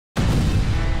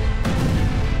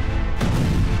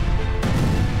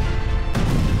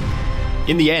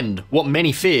In the end, what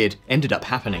many feared ended up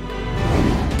happening.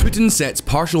 Putin sets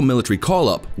partial military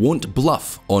call-up, won't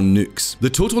bluff on nukes. The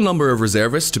total number of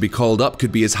reservists to be called up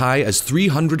could be as high as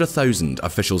 300,000,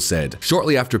 officials said.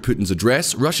 Shortly after Putin's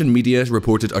address, Russian media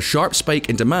reported a sharp spike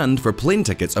in demand for plane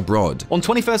tickets abroad. On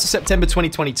 21st of September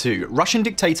 2022, Russian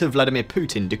dictator Vladimir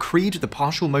Putin decreed the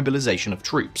partial mobilization of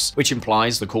troops, which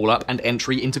implies the call-up and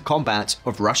entry into combat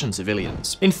of Russian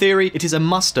civilians. In theory, it is a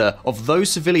muster of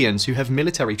those civilians who have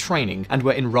military training and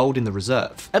were enrolled in the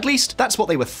reserve. At least, that's what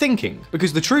they were thinking,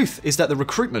 because the truth is that the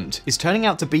recruitment is turning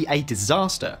out to be a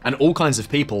disaster, and all kinds of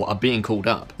people are being called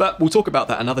up. But we'll talk about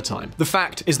that another time. The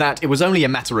fact is that it was only a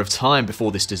matter of time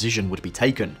before this decision would be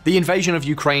taken. The invasion of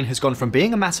Ukraine has gone from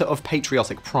being a matter of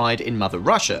patriotic pride in Mother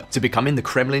Russia to becoming the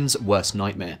Kremlin's worst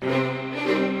nightmare.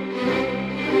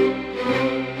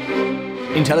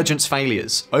 Intelligence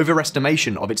failures,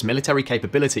 overestimation of its military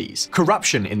capabilities,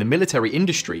 corruption in the military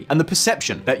industry, and the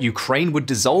perception that Ukraine would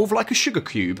dissolve like a sugar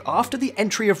cube after the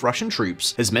entry of Russian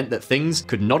troops has meant that things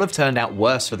could not have turned out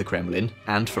worse for the Kremlin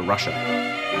and for Russia.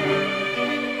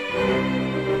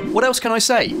 What else can I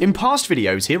say? In past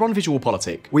videos here on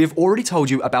VisualPolitik, we have already told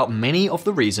you about many of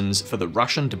the reasons for the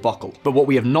Russian debacle, but what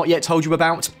we have not yet told you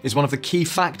about is one of the key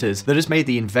factors that has made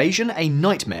the invasion a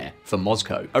nightmare for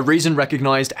Moscow, a reason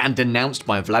recognized and denounced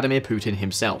by Vladimir Putin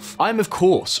himself. I am of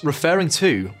course referring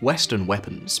to Western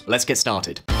weapons. Let's get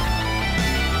started.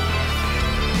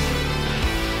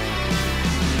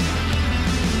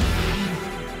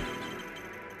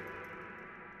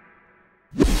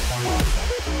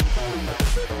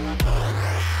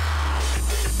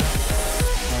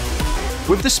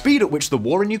 With the speed at which the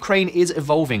war in Ukraine is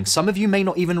evolving, some of you may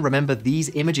not even remember these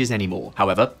images anymore.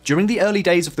 However, during the early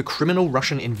days of the criminal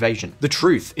Russian invasion, the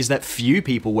truth is that few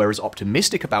people were as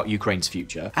optimistic about Ukraine's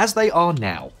future as they are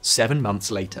now, 7 months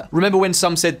later. Remember when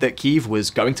some said that Kyiv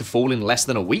was going to fall in less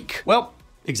than a week? Well,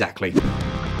 exactly.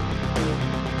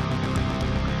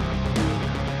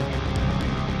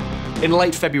 In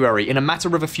late February, in a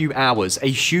matter of a few hours, a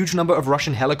huge number of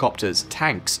Russian helicopters,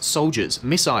 tanks, soldiers,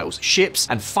 missiles, ships,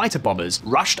 and fighter bombers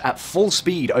rushed at full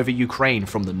speed over Ukraine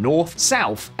from the north,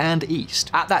 south, and east.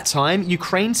 At that time,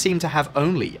 Ukraine seemed to have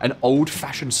only an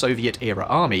old-fashioned Soviet-era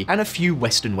army and a few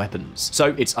Western weapons.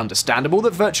 So it's understandable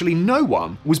that virtually no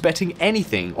one was betting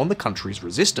anything on the country's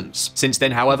resistance. Since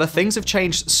then, however, things have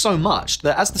changed so much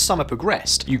that as the summer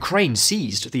progressed, Ukraine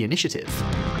seized the initiative.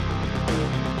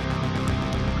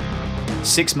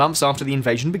 6 months after the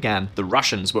invasion began, the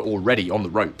Russians were already on the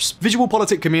ropes.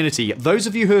 VisualPolitik community, those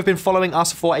of you who have been following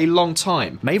us for a long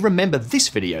time may remember this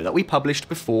video that we published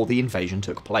before the invasion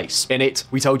took place. In it,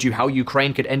 we told you how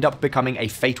Ukraine could end up becoming a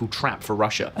fatal trap for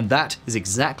Russia, and that is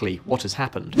exactly what has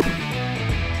happened.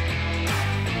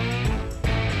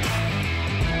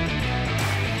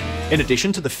 In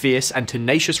addition to the fierce and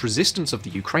tenacious resistance of the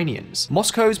Ukrainians,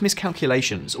 Moscow's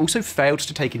miscalculations also failed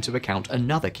to take into account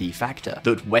another key factor,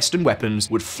 that Western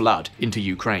weapons would flood into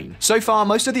Ukraine. So far,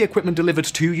 most of the equipment delivered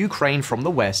to Ukraine from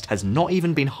the West has not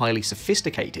even been highly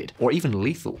sophisticated or even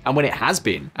lethal. And when it has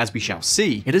been, as we shall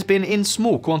see, it has been in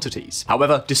small quantities.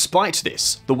 However, despite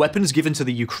this, the weapons given to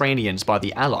the Ukrainians by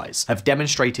the Allies have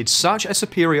demonstrated such a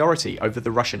superiority over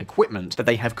the Russian equipment that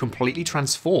they have completely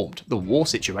transformed the war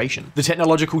situation. The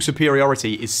technological superiority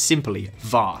is simply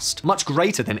vast, much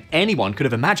greater than anyone could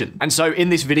have imagined. And so in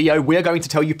this video, we're going to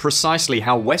tell you precisely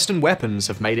how Western weapons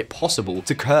have made it possible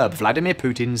to curb Vladimir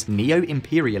Putin's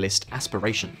neo-imperialist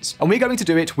aspirations. And we're going to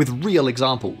do it with real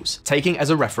examples, taking as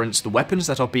a reference the weapons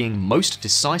that are being most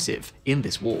decisive in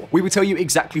this war. We will tell you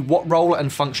exactly what role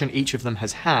and function each of them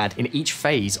has had in each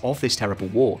phase of this terrible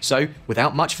war. So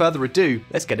without much further ado,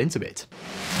 let's get into it.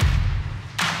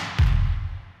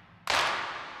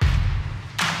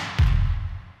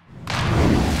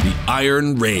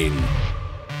 Iron Rain.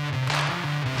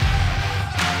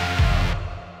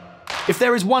 If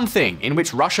there is one thing in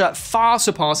which Russia far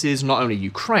surpasses not only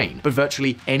Ukraine, but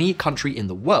virtually any country in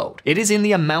the world, it is in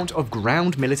the amount of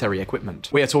ground military equipment.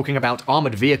 We are talking about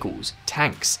armored vehicles,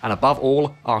 tanks, and above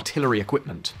all, artillery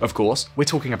equipment. Of course, we're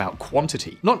talking about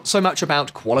quantity, not so much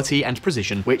about quality and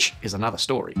precision, which is another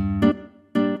story.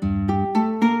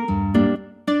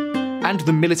 And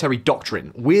the military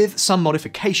doctrine, with some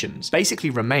modifications, basically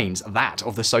remains that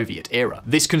of the Soviet era.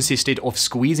 This consisted of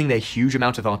squeezing their huge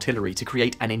amount of artillery to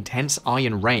create an intense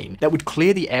iron rain that would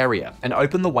clear the area and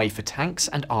open the way for tanks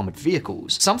and armored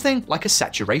vehicles, something like a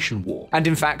saturation war. And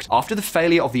in fact, after the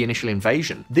failure of the initial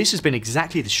invasion, this has been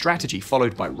exactly the strategy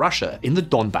followed by Russia in the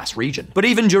Donbass region. But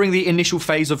even during the initial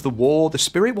phase of the war, the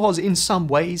spirit was in some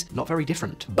ways not very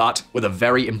different, but with a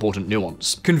very important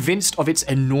nuance. Convinced of its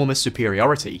enormous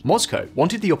superiority, Moscow Moscow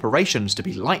wanted the operations to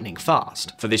be lightning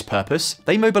fast. For this purpose,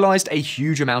 they mobilized a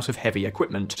huge amount of heavy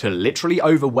equipment to literally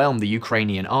overwhelm the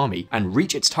Ukrainian army and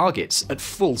reach its targets at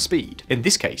full speed. In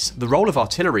this case, the role of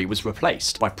artillery was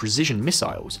replaced by precision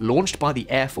missiles launched by the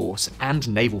Air Force and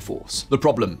Naval Force. The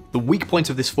problem, the weak point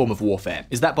of this form of warfare,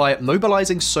 is that by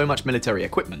mobilizing so much military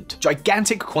equipment,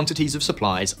 gigantic quantities of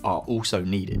supplies are also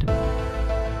needed.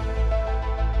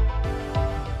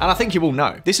 And I think you all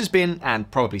know, this has been, and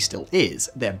probably still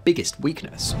is, their biggest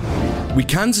weakness. We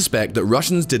can suspect that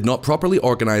Russians did not properly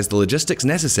organize the logistics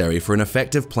necessary for an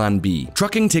effective Plan B.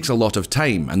 Trucking takes a lot of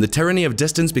time, and the tyranny of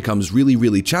distance becomes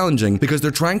really challenging because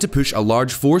they're trying to push a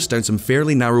large force down some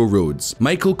fairly narrow roads.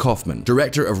 Michael Kaufman,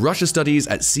 Director of Russia Studies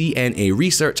at CNA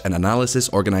Research and Analysis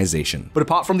Organization. But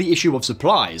apart from the issue of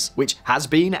supplies, which has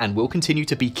been and will continue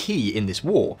to be key in this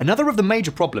war, another of the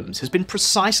major problems has been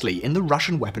precisely in the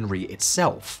Russian weaponry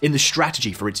itself, in the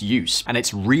strategy for its use, and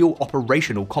its real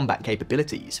operational combat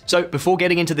capabilities. So before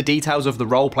getting into the details of the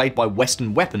role played by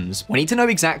Western weapons, we need to know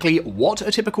exactly what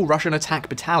a typical Russian attack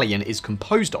battalion is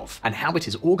composed of and how it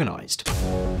is organized.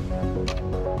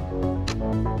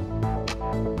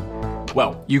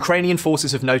 Well, Ukrainian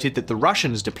forces have noted that the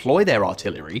Russians deploy their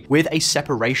artillery with a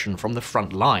separation from the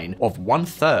front line of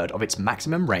 1/3 of its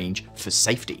maximum range for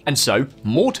safety. And so,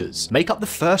 mortars make up the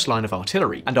first line of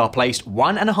artillery and are placed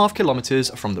 1.5 kilometers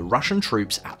from the Russian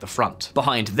troops at the front.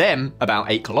 Behind them, about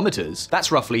 8 kilometers,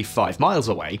 that's roughly 5 miles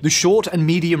away, the short and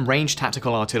medium range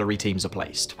tactical artillery teams are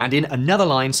placed. And in another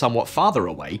line somewhat farther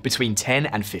away, between 10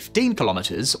 and 15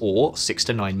 kilometers, or 6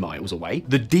 to 9 miles away,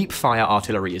 the deep fire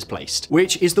artillery is placed,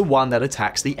 which is the one that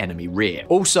attacks the enemy rear.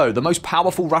 Also, the most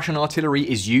powerful Russian artillery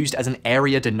is used as an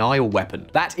area denial weapon.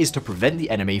 That is to prevent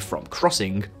the enemy from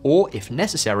crossing, or if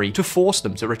necessary, to force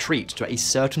them to retreat to a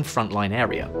certain frontline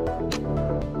area.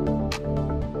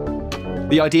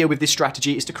 The idea with this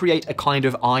strategy is to create a kind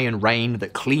of iron rain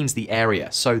that cleans the area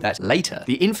so that later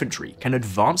the infantry can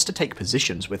advance to take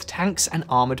positions with tanks and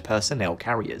armored personnel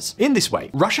carriers. In this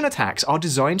way, Russian attacks are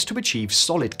designed to achieve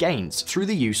solid gains through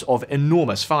the use of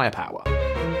enormous firepower.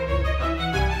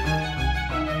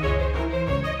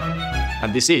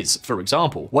 And this is, for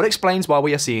example, what explains why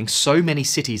we are seeing so many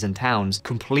cities and towns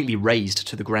completely razed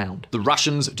to the ground. The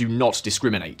Russians do not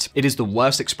discriminate. It is the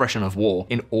worst expression of war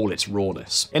in all its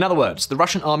rawness. In other words, the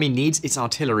Russian army needs its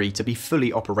artillery to be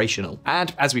fully operational.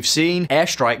 And as we've seen,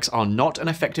 airstrikes are not an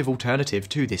effective alternative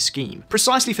to this scheme.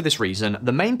 Precisely for this reason,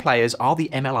 the main players are the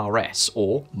MLRS,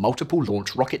 or multiple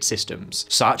launch rocket systems,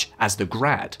 such as the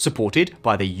Grad, supported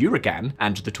by the Uragan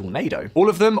and the Tornado, all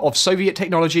of them of Soviet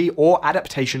technology or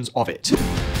adaptations of it.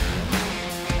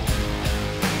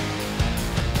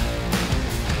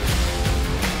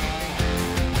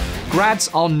 Grads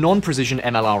are non-precision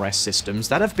MLRS systems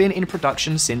that have been in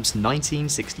production since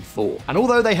 1964, and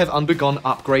although they have undergone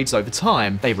upgrades over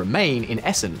time, they remain, in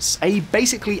essence, a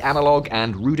basically analog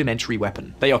and rudimentary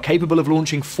weapon. They are capable of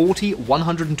launching 40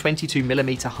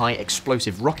 122mm high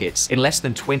explosive rockets in less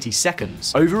than 20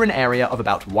 seconds over an area of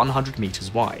about 100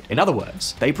 meters wide. In other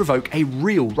words, they provoke a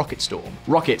real rocket storm.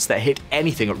 Rockets that hit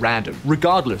anything at random,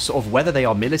 regardless of whether they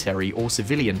are military or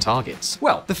civilian targets.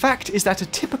 Well, the fact is that a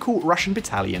typical Russian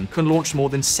battalion can launch more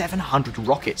than 700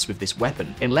 rockets with this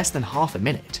weapon in less than half a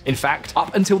minute. In fact,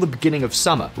 up until the beginning of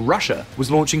summer, Russia was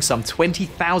launching some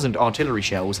 20,000 artillery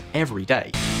shells every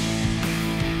day.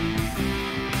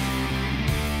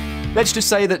 Let's just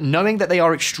say that knowing that they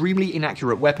are extremely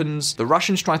inaccurate weapons, the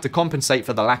Russians tried to compensate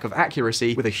for the lack of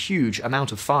accuracy with a huge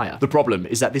amount of fire. The problem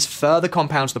is that this further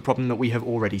compounds the problem that we have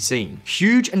already seen.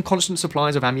 Huge and constant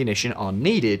supplies of ammunition are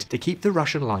needed to keep the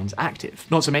Russian lines active.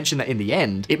 Not to mention that in the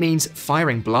end, it means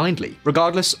firing blindly,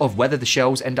 regardless of whether the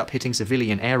shells end up hitting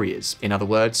civilian areas. In other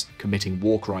words, committing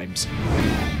war crimes.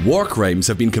 War crimes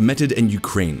have been committed in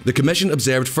Ukraine. The Commission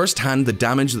observed firsthand the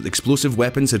damage that explosive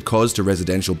weapons had caused to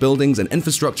residential buildings and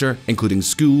infrastructure, including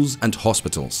schools and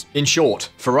hospitals. In short,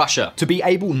 for Russia to be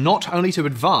able not only to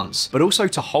advance, but also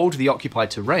to hold the occupied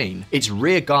terrain, its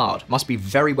rear guard must be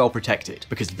very well protected,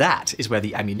 because that is where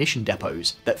the ammunition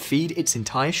depots that feed its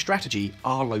entire strategy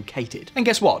are located. And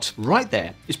guess what? Right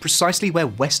there is precisely where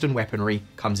Western weaponry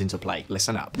comes into play.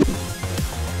 Listen up.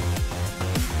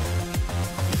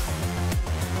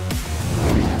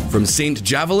 From Saint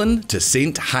Javelin to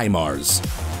Saint HIMARS.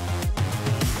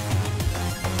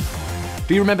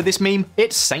 Do you remember this meme?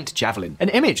 It's Saint Javelin, an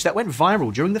image that went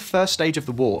viral during the first stage of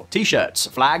the war. T-shirts,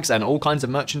 flags, and all kinds of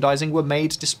merchandising were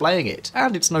made displaying it,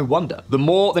 and it's no wonder. The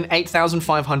more than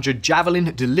 8,500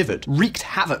 Javelin delivered wreaked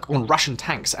havoc on Russian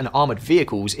tanks and armored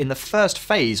vehicles in the first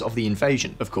phase of the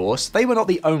invasion. Of course, they were not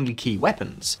the only key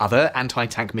weapons. Other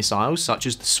anti-tank missiles, such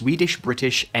as the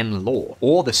Swedish-British N-Law,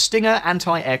 or the Stinger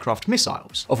anti-aircraft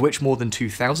missiles, of which more than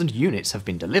 2,000 units have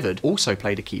been delivered, also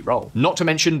played a key role. Not to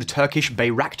mention the Turkish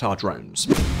Bayraktar drones.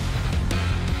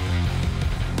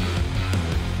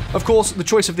 Of course, the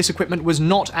choice of this equipment was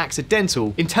not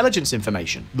accidental. Intelligence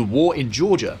information, the war in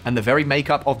Georgia, and the very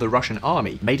makeup of the Russian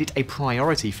army made it a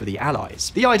priority for the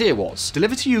Allies. The idea was,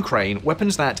 deliver to Ukraine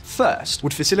weapons that, first,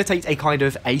 would facilitate a kind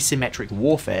of asymmetric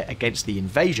warfare against the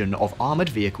invasion of armored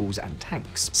vehicles and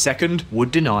tanks. Second,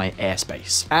 would deny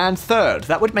airspace. And third,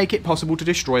 that would make it possible to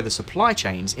destroy the supply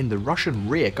chains in the Russian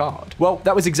rear guard. Well,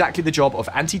 that was exactly the job of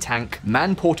anti-tank,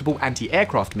 man-portable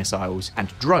anti-aircraft missiles, and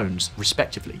drones,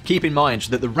 respectively. Keep in mind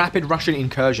that the rapid Russian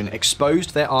incursion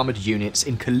exposed their armored units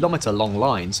in kilometer-long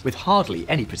lines with hardly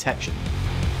any protection.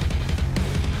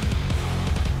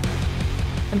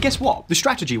 And guess what? The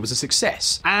strategy was a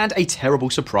success, and a terrible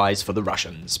surprise for the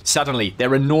Russians. Suddenly,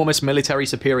 their enormous military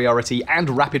superiority and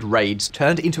rapid raids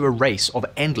turned into a race of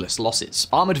endless losses.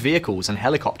 Armored vehicles and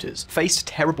helicopters faced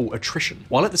terrible attrition,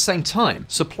 while at the same time,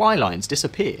 supply lines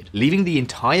disappeared, leaving the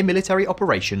entire military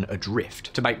operation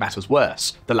adrift. To make matters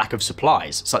worse, the lack of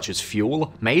supplies, such as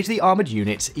fuel, made the armored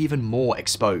units even more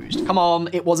exposed. Come on,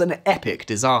 it was an epic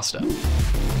disaster.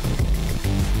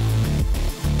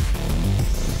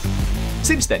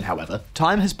 Since then, however,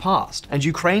 time has passed, and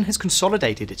Ukraine has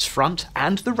consolidated its front,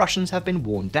 and the Russians have been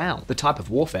worn down. The type of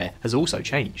warfare has also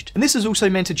changed. And this has also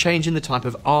meant a change in the type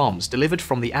of arms delivered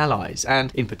from the Allies,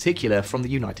 and in particular from the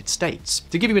United States.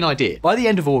 To give you an idea, by the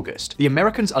end of August, the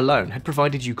Americans alone had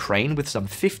provided Ukraine with some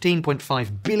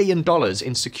 $15.5 billion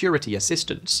in security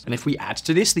assistance. And if we add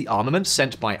to this the armaments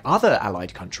sent by other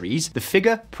Allied countries, the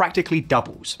figure practically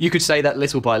doubles. You could say that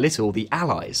little by little, the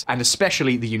Allies, and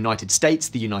especially the United States,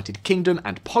 the United Kingdom,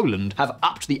 and Poland have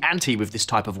upped the ante with this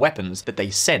type of weapons that they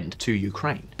send to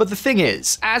Ukraine. But the thing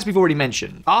is, as we've already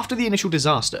mentioned, after the initial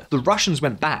disaster, the Russians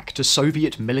went back to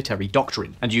Soviet military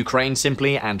doctrine, and Ukraine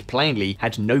simply and plainly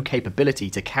had no capability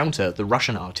to counter the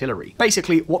Russian artillery.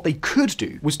 Basically, what they could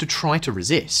do was to try to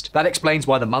resist. That explains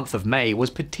why the month of May was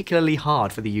particularly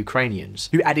hard for the Ukrainians,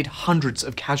 who added hundreds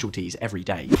of casualties every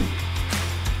day.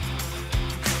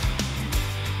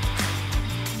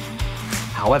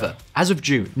 However, as of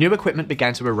June, new equipment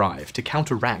began to arrive to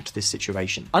counteract this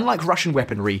situation. Unlike Russian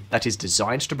weaponry that is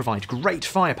designed to provide great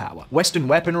firepower, Western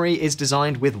weaponry is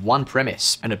designed with one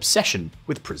premise: an obsession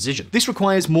with precision. This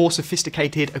requires more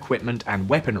sophisticated equipment and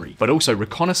weaponry, but also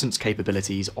reconnaissance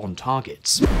capabilities on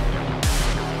targets.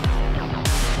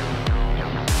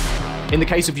 In the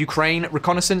case of Ukraine,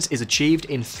 reconnaissance is achieved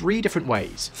in three different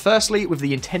ways. Firstly, with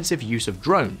the intensive use of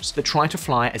drones that try to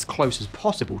fly as close as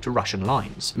possible to Russian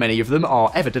lines. Many of them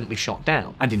are evidently shot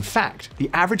down, and in fact, the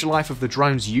average life of the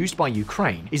drones used by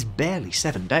Ukraine is barely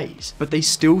 7 days, but they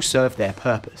still serve their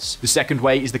purpose. The second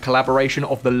way is the collaboration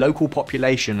of the local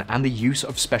population and the use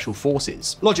of special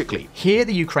forces. Logically, here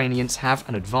the Ukrainians have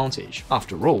an advantage.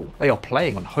 After all, they are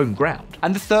playing on home ground.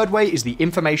 And the third way is the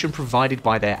information provided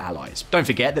by their allies. Don't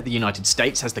forget that the United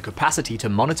States has the capacity to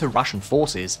monitor Russian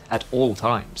forces at all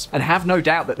times, and have no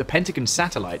doubt that the Pentagon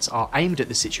satellites are aimed at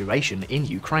the situation in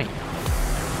Ukraine.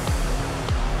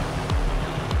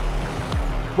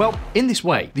 Well, in this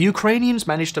way, the Ukrainians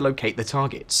managed to locate the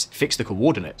targets, fix the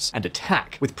coordinates, and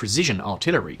attack with precision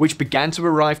artillery, which began to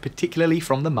arrive particularly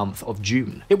from the month of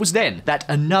June. It was then that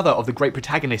another of the great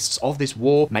protagonists of this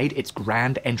war made its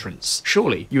grand entrance.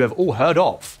 Surely you have all heard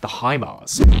of the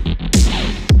HIMARS.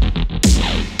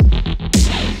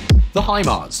 The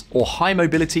HIMARS, or High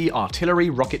Mobility Artillery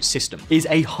Rocket System, is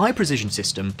a high-precision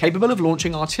system capable of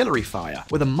launching artillery fire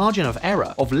with a margin of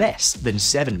error of less than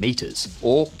 7 meters,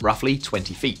 or roughly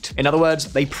 20 feet. In other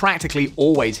words, they practically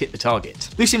always hit the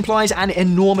target. This implies an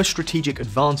enormous strategic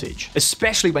advantage,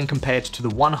 especially when compared to the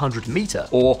 100-meter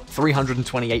or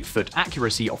 328-foot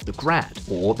accuracy of the Grad,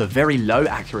 or the very low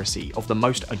accuracy of the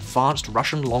most advanced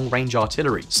Russian long-range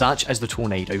artillery, such as the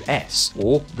Tornado S,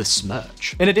 or the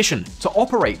Smerch. In addition, to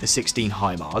operate the 16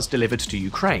 HIMARS delivered to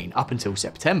Ukraine up until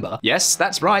September, yes,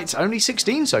 that's right, only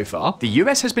 16 so far, the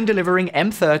US has been delivering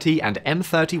M30 and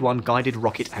M31 guided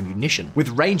rocket ammunition, with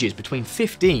ranges between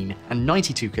 15 and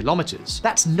 92 kilometers.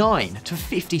 That's 9 to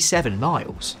 57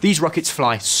 miles. These rockets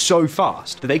fly so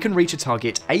fast that they can reach a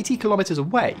target 80 kilometers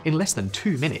away in less than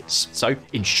 2 minutes. So,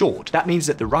 in short, that means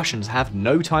that the Russians have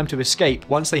no time to escape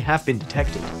once they have been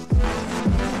detected.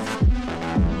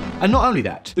 And not only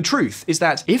that, the truth is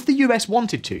that if the US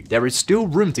wanted to, there is still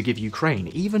room to give Ukraine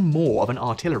even more of an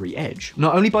artillery edge,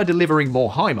 not only by delivering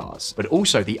more HIMARS, but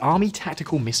also the Army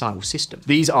Tactical Missile System.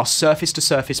 These are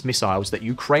surface-to-surface missiles that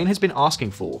Ukraine has been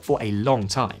asking for a long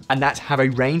time, and that have a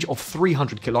range of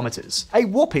 300 kilometers, a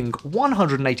whopping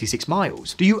 186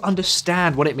 miles. Do you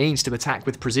understand what it means to attack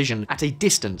with precision at a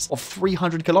distance of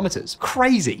 300 kilometers?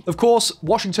 Crazy. Of course,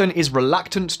 Washington is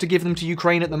reluctant to give them to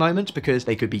Ukraine at the moment because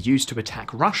they could be used to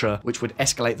attack Russia, which would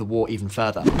escalate the war even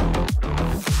further.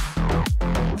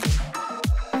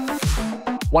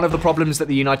 One of the problems that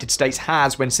the United States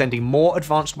has when sending more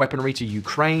advanced weaponry to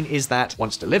Ukraine is that,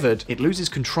 once delivered, it loses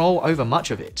control over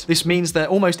much of it. This means that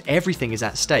almost everything is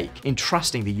at stake in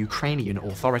trusting the Ukrainian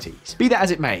authorities. Be that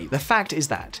as it may, the fact is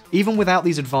that, even without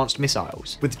these advanced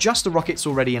missiles, with just the rockets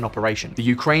already in operation, the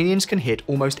Ukrainians can hit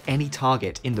almost any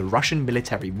target in the Russian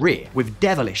military rear with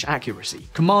devilish accuracy.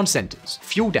 Command centers,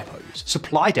 fuel depots,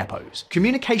 supply depots,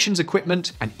 communications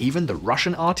equipment, and even the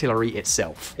Russian artillery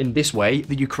itself. In this way,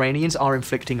 the Ukrainians are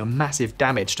inflicting a massive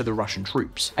damage to the Russian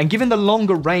troops. And given the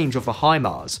longer range of the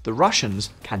HIMARS, the Russians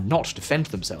cannot defend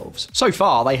themselves. So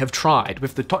far, they have tried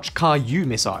with the Tochka-U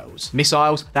missiles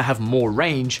that have more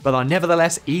range, but are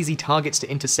nevertheless easy targets to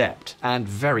intercept and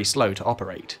very slow to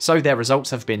operate. So their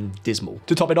results have been dismal.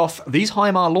 To top it off, these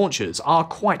HIMAR launchers are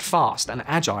quite fast and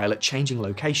agile at changing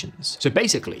locations. So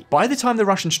basically, by the time the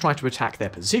Russians try to attack their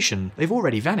position, they've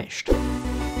already vanished.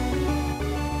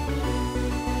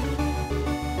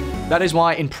 That is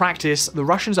why, in practice, the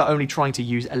Russians are only trying to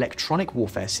use electronic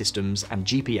warfare systems and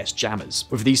GPS jammers.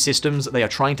 With these systems, they are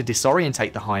trying to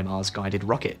disorientate the HIMARS guided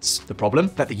rockets. The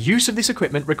problem? That the use of this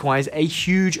equipment requires a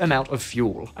huge amount of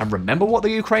fuel. And remember what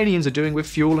the Ukrainians are doing with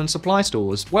fuel and supply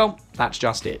stores? Well, that's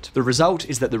just it. The result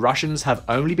is that the Russians have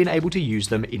only been able to use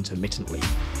them intermittently.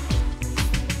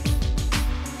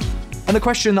 And the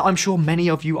question that I'm sure many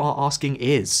of you are asking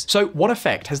is, so what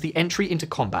effect has the entry into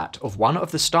combat of one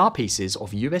of the star pieces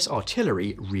of US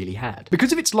artillery really had?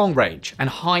 Because of its long range and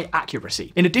high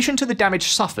accuracy, in addition to the damage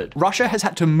suffered, Russia has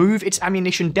had to move its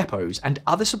ammunition depots and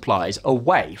other supplies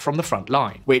away from the front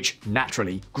line, which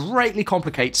naturally greatly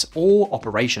complicates all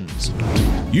operations.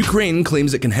 Ukraine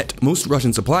claims it can hit most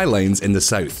Russian supply lines in the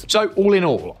south. So all in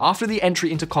all, after the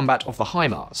entry into combat of the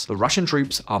HIMARS, the Russian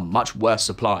troops are much worse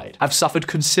supplied, have suffered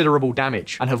considerable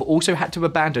damage, and have also had to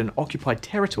abandon occupied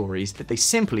territories that they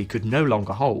simply could no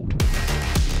longer hold.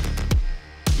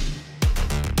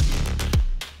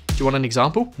 Do you want an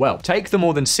example? Well, take the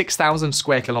more than 6,000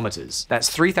 square kilometers,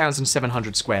 that's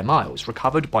 3,700 square miles,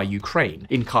 recovered by Ukraine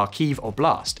in Kharkiv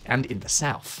Oblast and in the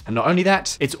south. And not only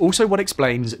that, it's also what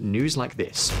explains news like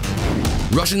this.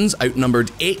 Russians outnumbered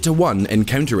 8-1 in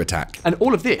counterattack. And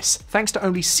all of this thanks to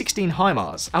only 16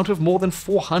 HIMARS out of more than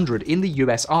 400 in the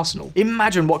US arsenal.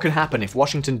 Imagine what could happen if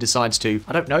Washington decides to,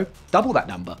 I don't know, double that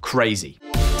number. Crazy.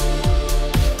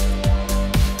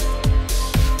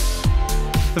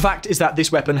 The fact is that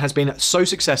this weapon has been so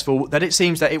successful that it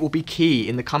seems that it will be key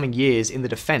in the coming years in the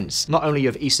defense, not only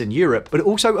of Eastern Europe, but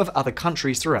also of other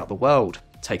countries throughout the world.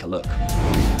 Take a look.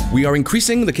 We are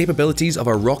increasing the capabilities of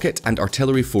our rocket and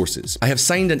artillery forces. I have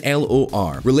signed an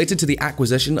LOR related to the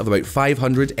acquisition of about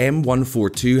 500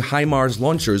 M142 HIMARS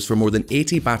launchers for more than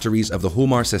 80 batteries of the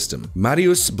HOMAR system.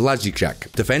 Mariusz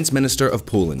Błaszczak, Defense Minister of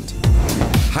Poland.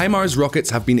 HIMARS rockets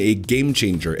have been a game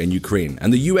changer in Ukraine,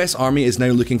 and the US Army is now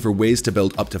looking for ways to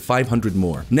build up to 500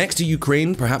 more. Next to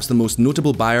Ukraine, perhaps the most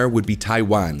notable buyer would be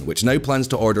Taiwan, which now plans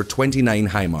to order 29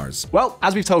 HIMARS. Well,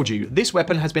 as we've told you, this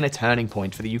weapon has been a turning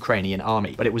point for the Ukrainian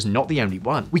army, but it was not the only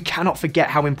one. We cannot forget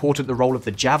how important the role of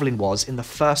the Javelin was in the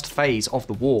first phase of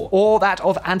the war, or that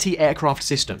of anti-aircraft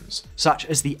systems, such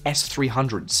as the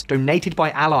S-300s, donated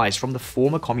by allies from the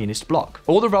former communist bloc,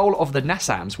 or the role of the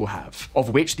NASAMS will have, of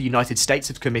which the United States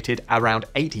have committed around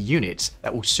 80 units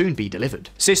that will soon be delivered.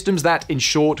 Systems that, in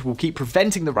short, will keep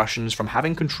preventing the Russians from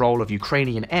having control of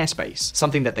Ukrainian airspace,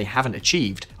 something that they haven't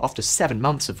achieved after 7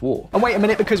 months of war. And wait a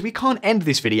minute, because we can't end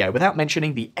this video without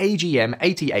mentioning the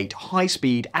AGM-88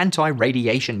 high-speed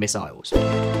anti-radiation missiles.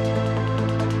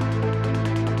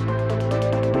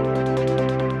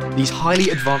 These highly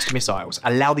advanced missiles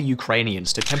allow the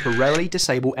Ukrainians to temporarily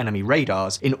disable enemy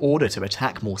radars in order to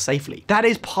attack more safely. That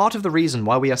is part of the reason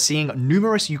why we are seeing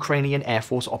numerous Ukrainian Air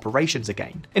Force operations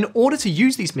again. In order to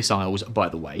use these missiles, by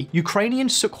the way, Ukrainian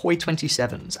Sukhoi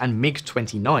 27s and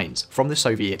MiG-29s from the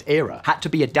Soviet era had to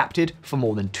be adapted for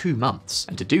more than 2 months.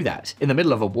 And to do that in the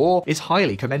middle of a war is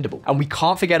highly commendable. And we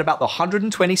can't forget about the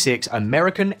 126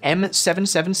 American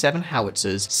M777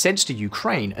 howitzers sent to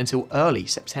Ukraine until early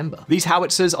September. These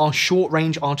howitzers are are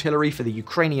short-range artillery for the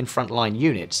Ukrainian frontline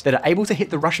units that are able to hit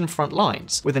the Russian front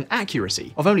lines with an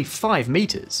accuracy of only 5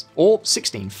 meters, or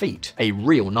 16 feet. A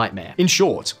real nightmare. In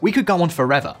short, we could go on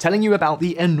forever telling you about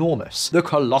the enormous, the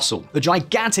colossal, the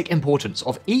gigantic importance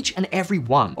of each and every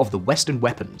one of the Western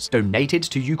weapons donated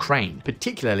to Ukraine,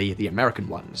 particularly the American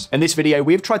ones. In this video,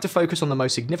 we have tried to focus on the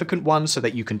most significant ones so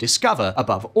that you can discover,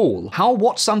 above all, how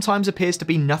what sometimes appears to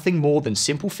be nothing more than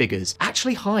simple figures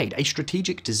actually hide a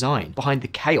strategic design behind the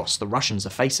chaos the Russians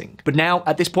are facing. But now,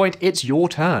 at this point, it's your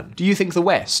turn. Do you think the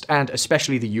West, and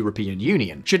especially the European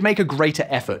Union, should make a greater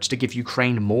effort to give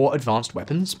Ukraine more advanced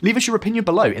weapons? Leave us your opinion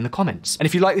below in the comments. And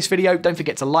if you like this video, don't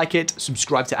forget to like it,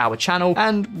 subscribe to our channel,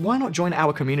 and why not join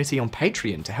our community on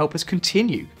Patreon to help us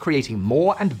continue creating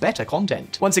more and better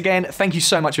content. Once again, thank you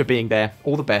so much for being there.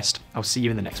 All the best. I'll see you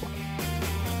in the next one.